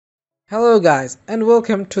Hello guys and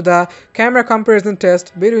welcome to the camera comparison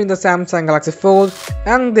test between the Samsung Galaxy Fold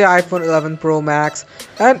and the iPhone 11 Pro Max,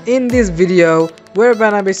 and in this video we're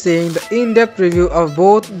gonna be seeing the in-depth review of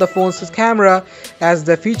both the phone's camera, as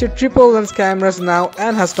they feature triple lens cameras now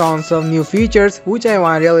and has tons of new features which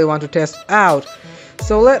I really want to test out.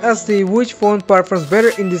 So let us see which phone performs better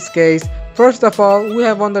in this case. First of all, we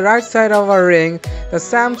have on the right side of our ring the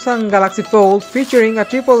Samsung Galaxy Fold, featuring a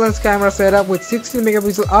triple lens camera setup with 16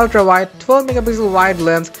 megapixel ultra wide, 12 megapixel wide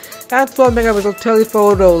lens and 12 megapixel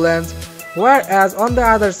telephoto lens. Whereas on the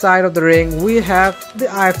other side of the ring we have the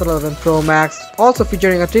iPhone 11 Pro Max, also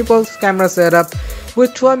featuring a triple camera setup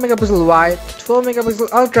with 12 megapixel wide, 12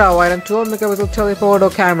 megapixel ultra wide and 12 megapixel telephoto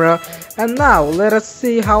camera. And now let us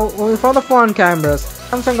see how for the front cameras.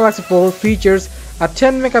 Samsung Galaxy Fold features a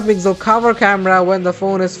 10 megapixel cover camera when the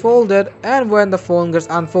phone is folded, and when the phone gets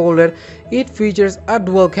unfolded it features a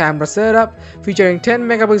dual camera setup featuring 10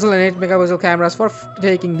 megapixel and 8 megapixel cameras for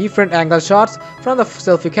taking different angle shots from the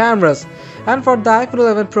selfie cameras. And for the iPhone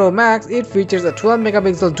 11 Pro Max it features a 12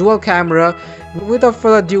 megapixel dual camera. Without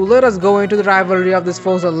further ado, let us go into the rivalry of this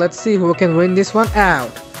phone and let's see who can win this one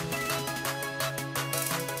out.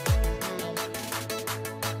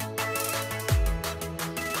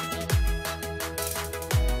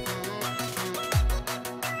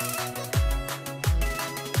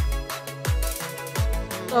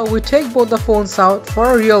 So we take both the phones out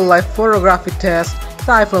for a real life photography test,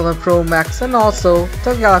 the iPhone 11 Pro Max and also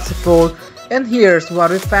the Galaxy Fold, and here's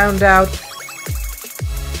what we found out.